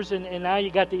brochures, and now you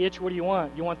got the itch, what do you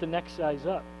want? You want the next size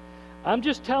up. I'm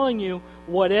just telling you,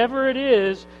 whatever it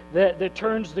is that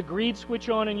turns the greed switch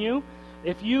on in you,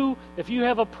 if you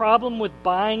have a problem with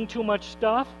buying too much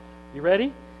stuff, you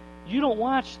ready? You don't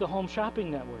watch the Home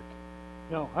Shopping Network.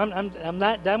 No, I'm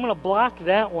not. I'm going to block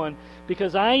that one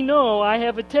because I know I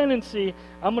have a tendency.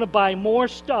 I'm going to buy more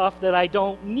stuff that I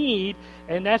don't need,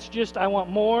 and that's just I want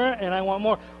more and I want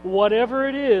more. Whatever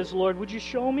it is, Lord, would you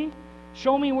show me?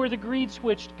 Show me where the greed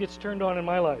switch gets turned on in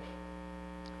my life.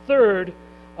 Third,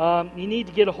 you need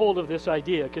to get a hold of this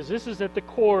idea because this is at the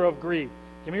core of greed.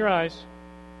 Give me your eyes.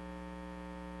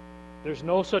 There's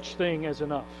no such thing as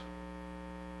enough.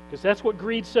 Because that's what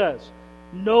greed says.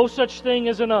 No such thing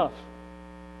as enough.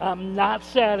 I'm not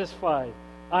satisfied.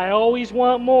 I always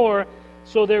want more,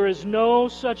 so there is no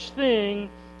such thing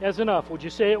as enough. Would you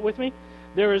say it with me?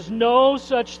 There is no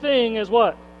such thing as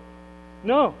what?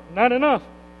 No, not enough.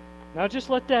 Now just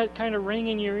let that kind of ring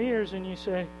in your ears and you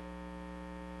say,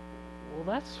 well,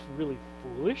 that's really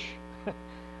foolish.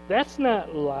 That's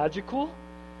not logical.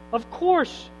 Of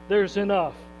course there's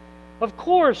enough. Of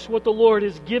course what the Lord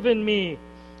has given me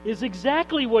is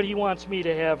exactly what He wants me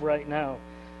to have right now.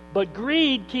 But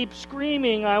greed keeps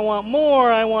screaming, I want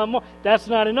more, I want more. That's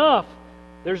not enough.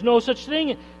 There's no such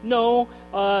thing. No,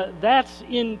 that's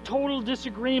in total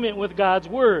disagreement with God's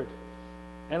Word.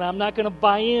 And I'm not going to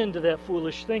buy into that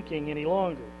foolish thinking any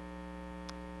longer.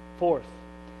 Fourth,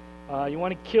 you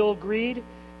want to kill greed?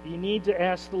 You need to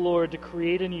ask the Lord to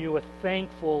create in you a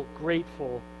thankful,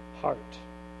 grateful heart.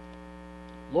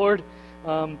 Lord,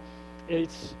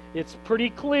 it's pretty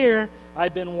clear.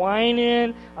 I've been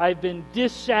whining. I've been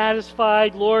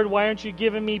dissatisfied. Lord, why aren't you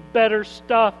giving me better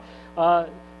stuff?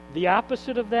 The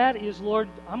opposite of that is, Lord,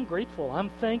 I'm grateful. I'm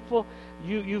thankful.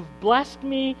 You've blessed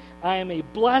me. I am a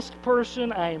blessed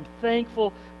person. I am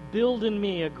thankful. Build in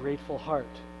me a grateful heart.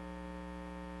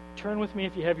 Turn with me,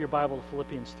 if you have your Bible, to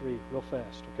Philippians 3 real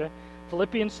fast, okay?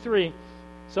 Philippians 3.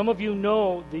 Some of you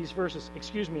know these verses.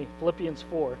 Philippians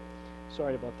 4.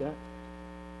 Sorry about that.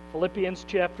 Philippians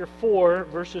chapter 4,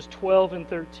 verses 12 and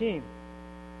 13.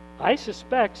 I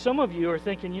suspect some of you are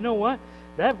thinking, you know what?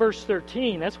 That verse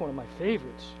 13, that's one of my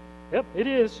favorites. Yep, it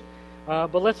is.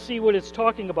 But let's see what it's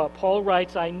talking about. Paul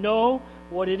writes, I know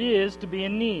what it is to be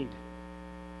in need.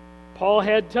 Paul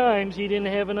had times he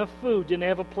didn't have enough food, didn't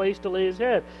have a place to lay his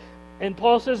head. And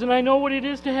Paul says, and I know what it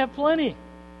is to have plenty.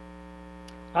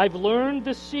 I've learned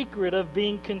the secret of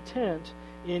being content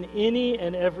in any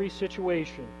and every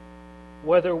situation,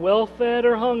 whether well-fed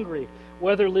or hungry,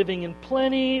 whether living in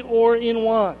plenty or in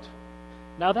want.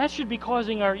 Now that should be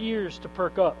causing our ears to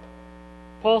perk up.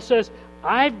 Paul says,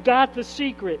 I've got the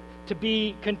secret to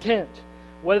be content.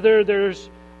 Whether there's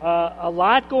a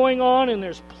lot going on and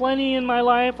there's plenty in my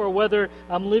life, or whether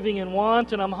I'm living in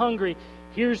want and I'm hungry,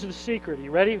 here's the secret. Are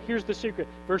you ready? Here's the secret.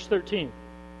 Verse 13.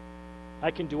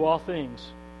 I can do all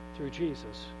things through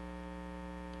Jesus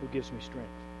who gives me strength.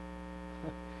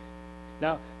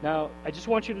 Now, I just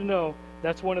want you to know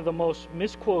that's one of the most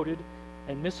misquoted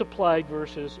and misapplied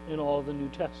verses in all of the New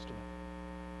Testament.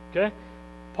 Okay?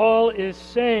 Paul is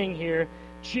saying here,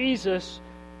 Jesus,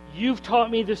 you've taught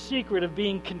me the secret of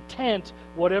being content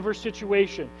whatever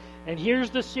situation. And here's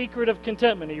the secret of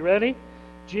contentment. Are you ready?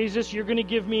 Jesus, you're going to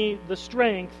give me the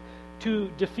strength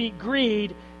to defeat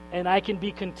greed, and I can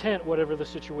be content whatever the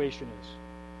situation is.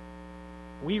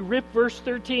 We rip verse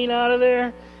 13 out of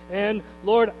there, and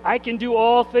Lord, I can do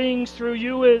all things through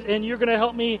you, and you're going to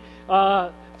help me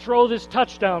throw this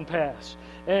touchdown pass.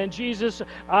 And Jesus,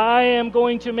 I am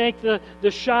going to make the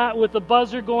shot with the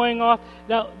buzzer going off.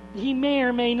 Now, he may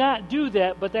or may not do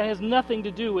that, but that has nothing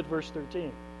to do with verse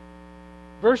 13.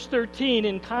 Verse 13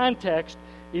 in context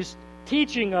is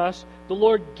teaching us the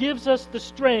Lord gives us the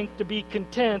strength to be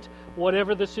content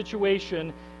whatever the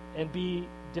situation and be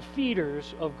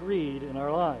defeaters of greed in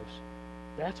our lives.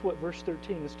 That's what verse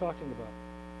 13 is talking about.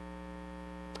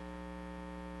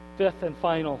 Fifth and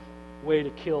final way to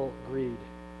kill greed.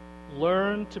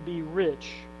 Learn to be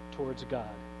rich towards God.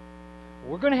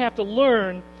 We're going to have to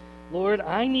learn, Lord,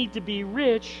 I need to be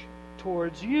rich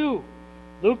towards you.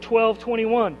 Luke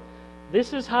 12:21.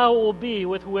 This is how it will be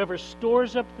with whoever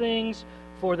stores up things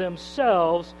for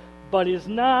themselves, but is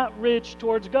not rich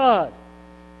towards God.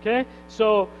 Okay?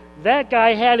 So that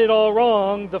guy had it all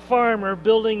wrong, the farmer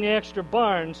building the extra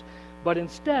barns. But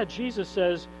instead, Jesus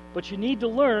says, but you need to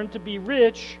learn to be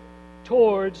rich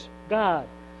towards God.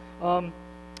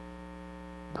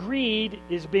 Greed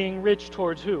is being rich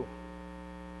towards who?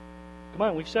 Come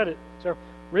on, we've said it. So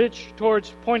rich towards,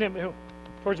 point at me,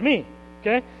 towards me.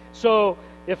 Okay? So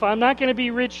if I'm not going to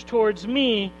be rich towards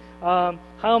me, how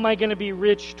am I going to be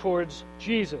rich towards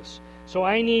Jesus? So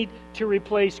I need to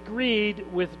replace greed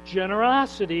with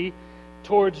generosity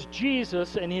towards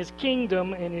Jesus and His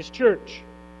kingdom and His church.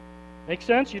 Make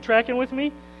sense? You tracking with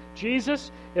me?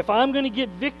 Jesus, if I'm going to get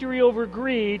victory over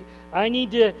greed, I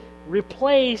need to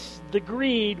replace the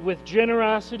greed with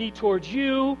generosity towards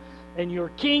you and your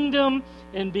kingdom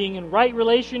and being in right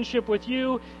relationship with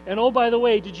you. And oh, by the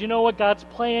way, did you know what God's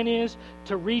plan is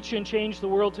to reach and change the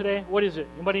world today? What is it?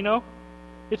 Anybody know?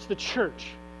 It's the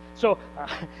church. So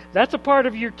that's a part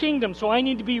of your kingdom. So I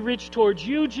need to be rich towards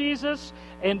you, Jesus,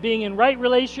 and being in right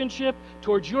relationship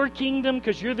towards your kingdom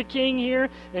because you're the king here,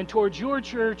 and towards your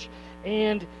church.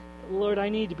 And Lord, I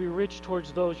need to be rich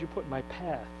towards those you put in my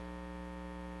path.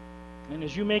 And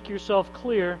as you make yourself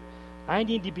clear, I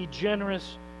need to be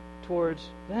generous towards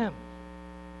them.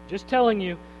 Just telling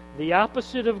you, the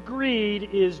opposite of greed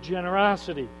is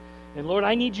generosity. And Lord,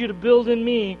 I need you to build in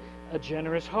me a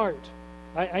generous heart.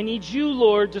 I need you,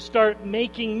 Lord, to start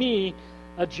making me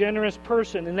a generous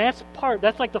person. And that's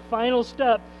like the final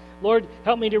step. Lord,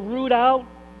 help me to root out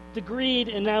the greed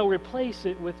and now replace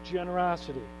it with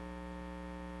generosity.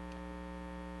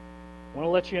 I want to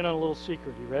let you in on a little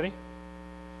secret. You ready?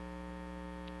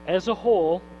 As a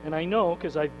whole, and I know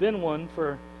because I've been one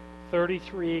for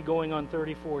 33 going on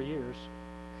 34 years,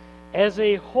 as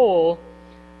a whole,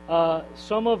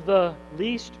 some of the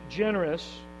least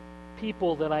generous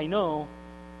people that I know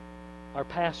are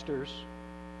pastors,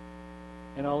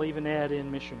 and I'll even add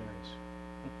in missionaries.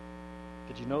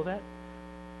 Did you know that?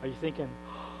 Are you thinking,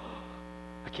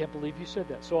 I can't believe you said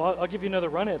that? So I'll give you another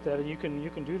run at that, and you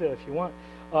can do that if you want.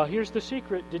 Here's the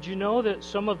secret. Did you know that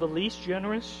some of the least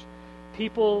generous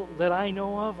people that I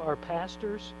know of are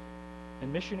pastors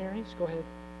and missionaries? Go ahead.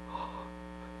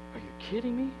 Are you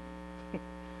kidding me?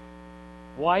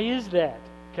 Why is that?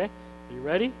 Okay, are you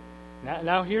ready?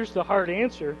 Now here's the hard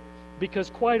answer.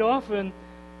 Because quite often,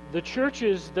 the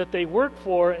churches that they work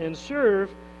for and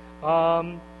serve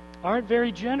aren't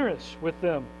very generous with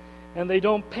them. And they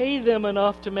don't pay them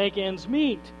enough to make ends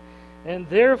meet. And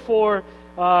therefore,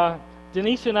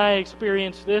 Denise and I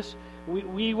experienced this.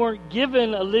 We weren't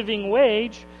given a living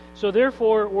wage, so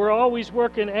therefore we're always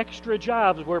working extra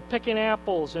jobs. We're picking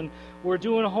apples, and we're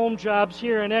doing home jobs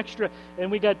here and extra.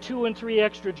 And we got 2 and 3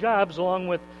 extra jobs along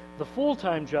with the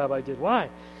full-time job I did. Why?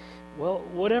 Well,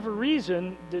 whatever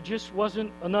reason, there just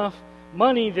wasn't enough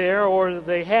money there, or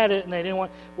they had it and they didn't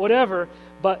want whatever.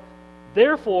 But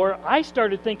therefore, I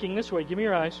started thinking this way. Give me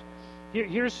your eyes.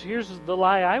 Here's the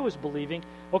lie I was believing.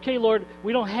 Okay, Lord,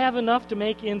 we don't have enough to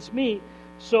make ends meet,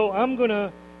 so I'm going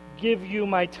to give you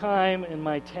my time and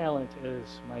my talent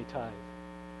as my tithe.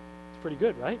 It's pretty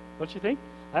good, right? Don't you think?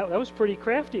 That was pretty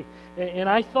crafty. And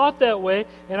I thought that way,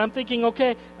 and I'm thinking,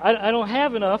 okay, I don't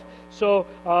have enough, so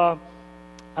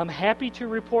I'm happy to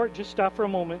report, just stop for a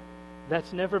moment,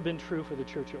 that's never been true for the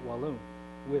church at Walloon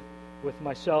with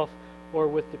myself or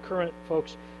with the current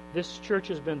folks. This church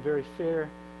has been very fair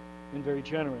and very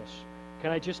generous.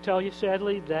 Can I just tell you,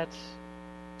 sadly, that's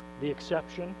the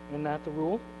exception and not the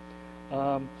rule.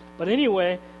 But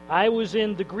anyway, I was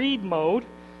in the greed mode,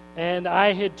 and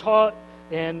I had taught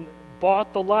and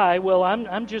bought the lie, well,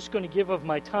 I'm just going to give of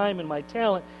my time and my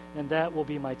talent, and that will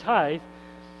be my tithe.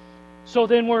 So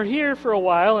then we're here for a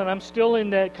while, and I'm still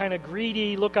in that kind of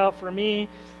greedy, look out for me,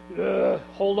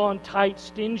 hold on tight,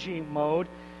 stingy mode.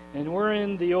 And we're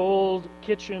in the old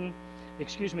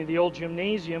the old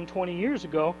gymnasium 20 years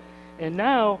ago, and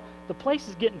now the place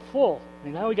is getting full.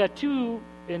 And now we got 2,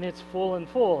 and it's full and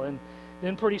full. And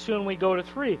then pretty soon we go to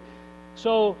 3.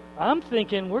 So I'm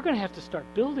thinking we're going to have to start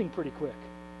building pretty quick.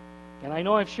 And I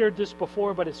know I've shared this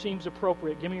before, but it seems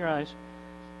appropriate. Give me your eyes.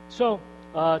 So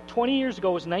 20 years ago,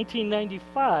 it was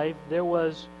 1995, there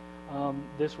was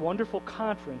this wonderful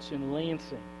conference in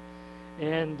Lansing.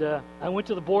 And I went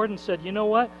to the board and said, you know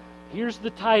what? Here's the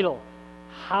title.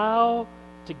 How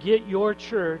to Get Your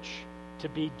Church to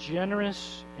Be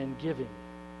Generous and Giving.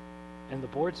 And the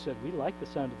board said, we like the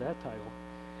sound of that title.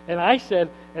 And I said,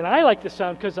 and I like the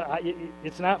sound because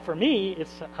it's not for me,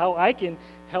 it's how I can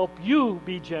help you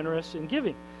be generous in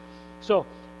giving. So,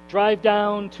 drive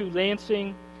down to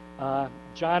Lansing.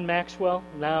 John Maxwell,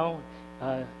 now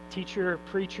teacher,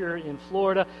 preacher in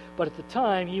Florida, but at the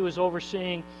time he was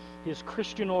overseeing his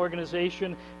Christian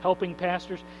organization helping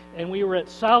pastors. And we were at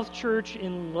South Church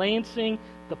in Lansing.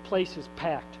 The place is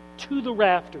packed to the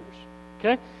rafters.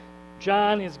 Okay?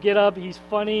 John is get up, he's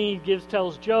funny,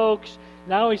 tells jokes.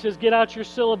 Now he says, get out your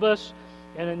syllabus.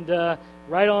 And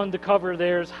right on the cover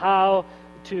there's how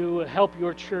to help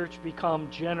your church become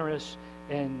generous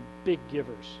and big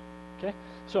givers. Okay?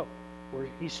 So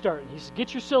he's starting. He says,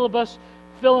 get your syllabus,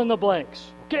 fill in the blanks.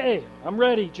 Okay, I'm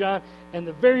ready, John. And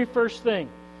the very first thing,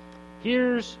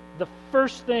 here's the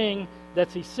first thing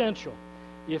that's essential.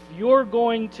 If you're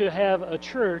going to have a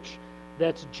church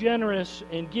that's generous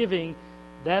and giving,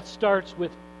 that starts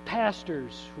with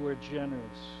pastors who are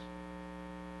generous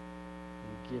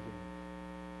and giving.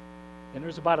 And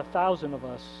there's about 1,000 of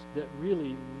us that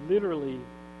really, literally,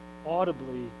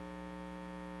 audibly,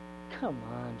 come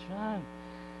on, John.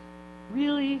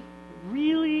 Really?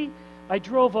 Really? I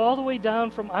drove all the way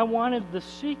down from, I wanted the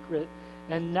secret,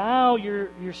 and now you're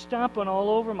stomping all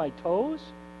over my toes?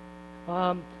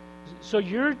 So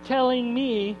you're telling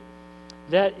me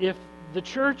that if the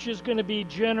church is going to be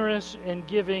generous and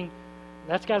giving,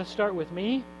 that's got to start with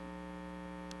me?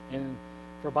 And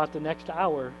for about the next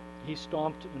hour, he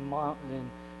stomped and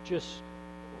just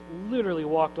literally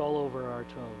walked all over our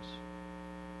toes.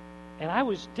 And I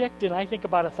was ticked, and I think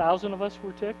about 1,000 of us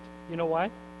were ticked. You know why?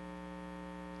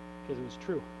 Because it was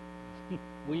true.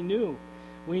 We knew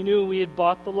we had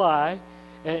bought the lie,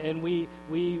 and we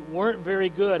weren't very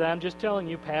good. I'm just telling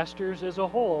you, pastors as a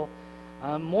whole,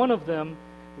 I'm one of them.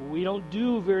 We don't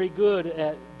do very good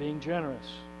at being generous.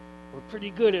 We're pretty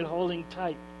good at holding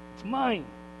tight. It's mine.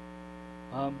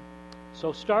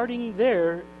 So starting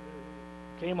there,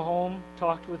 came home,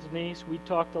 talked with Denise. We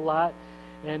talked a lot,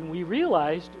 and we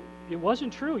realized it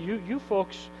wasn't true. You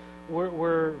folks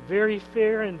were very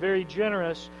fair and very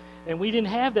generous, and we didn't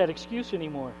have that excuse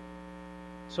anymore.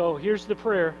 So here's the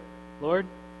prayer. Lord,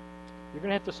 you're going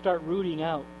to have to start rooting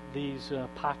out these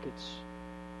pockets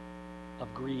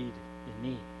of greed in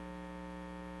me.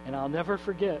 And I'll never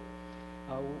forget,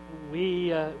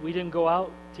 we didn't go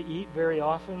out to eat very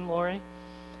often, Lori,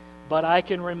 but I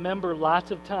can remember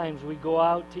lots of times we'd go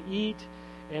out to eat,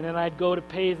 and then I'd go to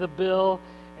pay the bill,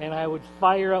 and I would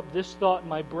fire up this thought in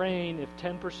my brain: if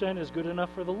 10% is good enough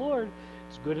for the Lord,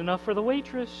 it's good enough for the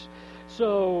waitress.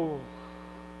 So,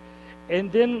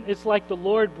 and then it's like the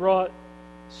Lord brought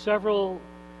several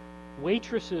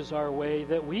waitresses our way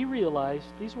that we realized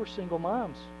these were single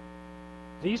moms.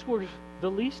 These were the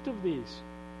least of these.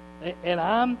 And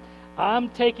I'm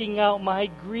taking out my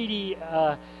greedy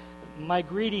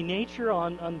nature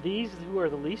on these who are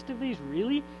the least of these.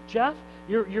 Really, Jeff?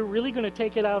 You're really going to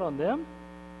take it out on them?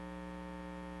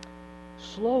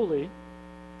 Slowly,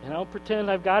 and I don't pretend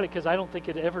I've got it because I don't think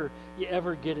you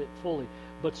ever get it fully.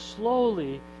 But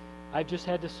slowly, I've just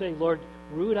had to say, Lord,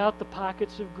 root out the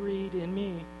pockets of greed in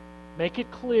me. Make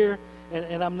it clear,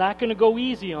 and I'm not going to go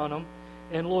easy on them.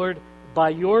 And Lord, by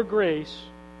your grace,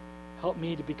 help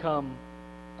me to become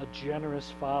a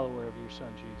generous follower of your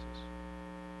Son, Jesus.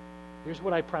 Here's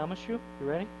what I promise you. You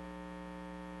ready?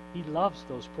 He loves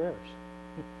those prayers.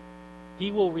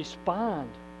 He will respond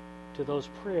to those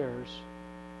prayers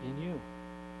in you.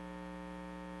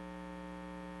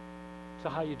 So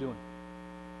how you doing?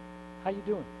 How you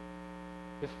doing?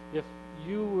 If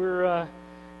you were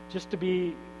just to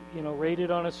be,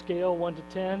 rated on a scale 1 to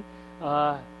 10,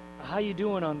 how you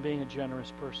doing on being a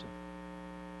generous person?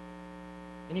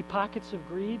 Any pockets of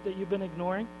greed that you've been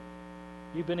ignoring?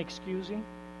 You've been excusing?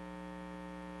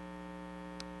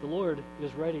 The Lord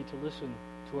is ready to listen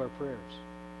to our prayers.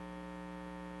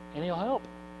 And He'll help.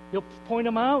 He'll point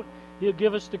them out. He'll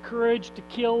give us the courage to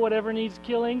kill whatever needs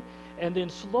killing. And then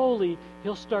slowly,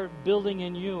 He'll start building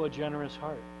in you a generous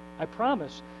heart. I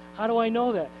promise. How do I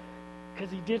know that?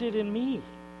 Because He did it in me.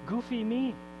 Goofy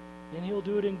me. And He'll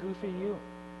do it in goofy you.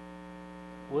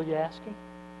 Will you ask Him?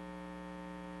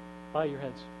 Bow your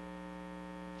heads.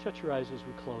 Shut your eyes as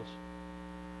we close.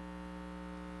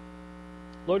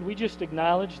 Lord, we just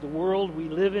acknowledge the world we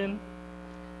live in.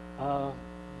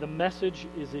 The message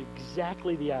is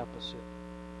exactly the opposite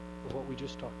of what we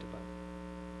just talked about.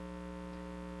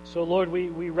 So, Lord,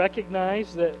 we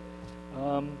recognize that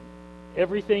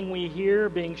everything we hear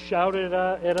being shouted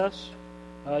at us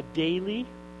daily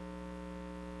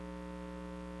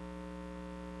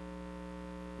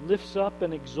lifts up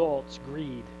and exalts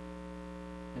greed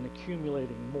and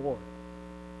accumulating more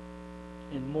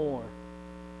and more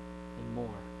and more.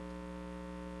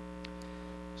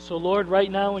 So, Lord, right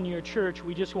now in your church,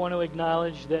 we just want to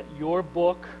acknowledge that your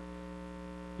book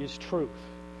is truth.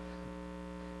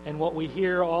 And what we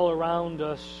hear all around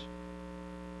us,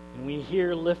 and we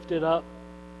hear lifted up,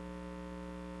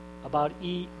 about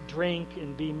eat, drink,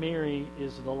 and be merry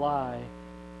is the lie,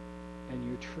 and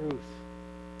your truth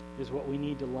is what we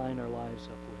need to line our lives up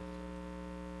with.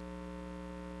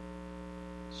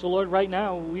 So, Lord, right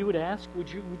now, we would ask,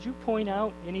 would you point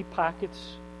out any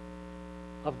pockets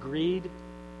of greed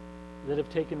that have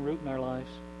taken root in our lives?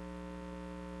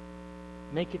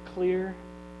 Make it clear,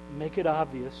 make it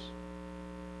obvious.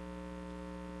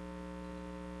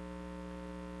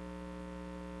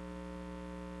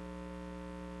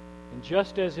 And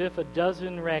just as if a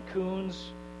dozen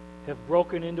raccoons have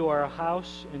broken into our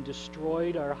house and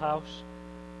destroyed our house,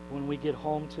 when we get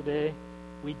home today,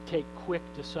 we take quick,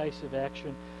 decisive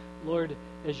action. Lord,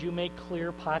 as you make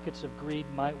clear pockets of greed,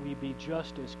 might we be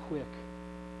just as quick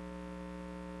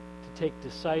to take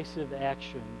decisive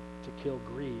action to kill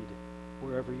greed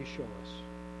wherever you show us.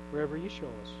 Wherever you show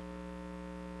us.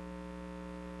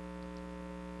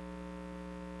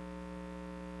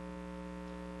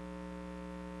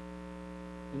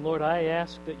 And Lord, I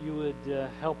ask that you would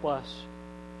help us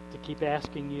to keep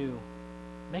asking you.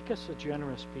 Make us a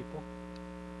generous people.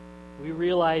 We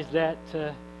realize that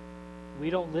we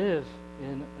don't live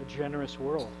in a generous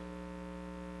world.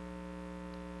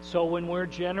 So when we're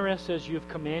generous as you've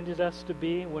commanded us to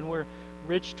be, when we're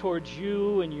rich towards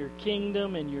you and your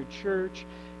kingdom and your church,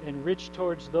 and rich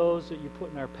towards those that you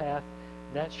put in our path,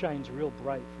 that shines real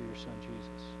bright for your Son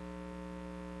Jesus.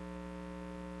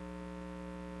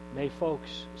 May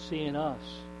folks see in us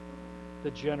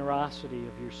the generosity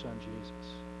of your Son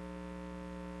Jesus.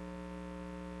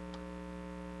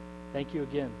 Thank you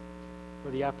again for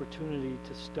the opportunity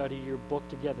to study your book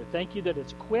together. Thank you that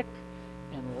it's quick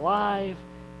and live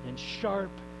and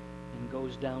sharp and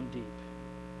goes down deep.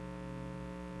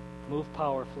 Move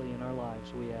powerfully in our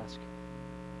lives, we ask.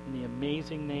 In the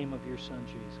amazing name of your Son,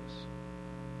 Jesus.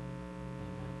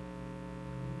 Amen.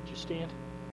 Would you stand?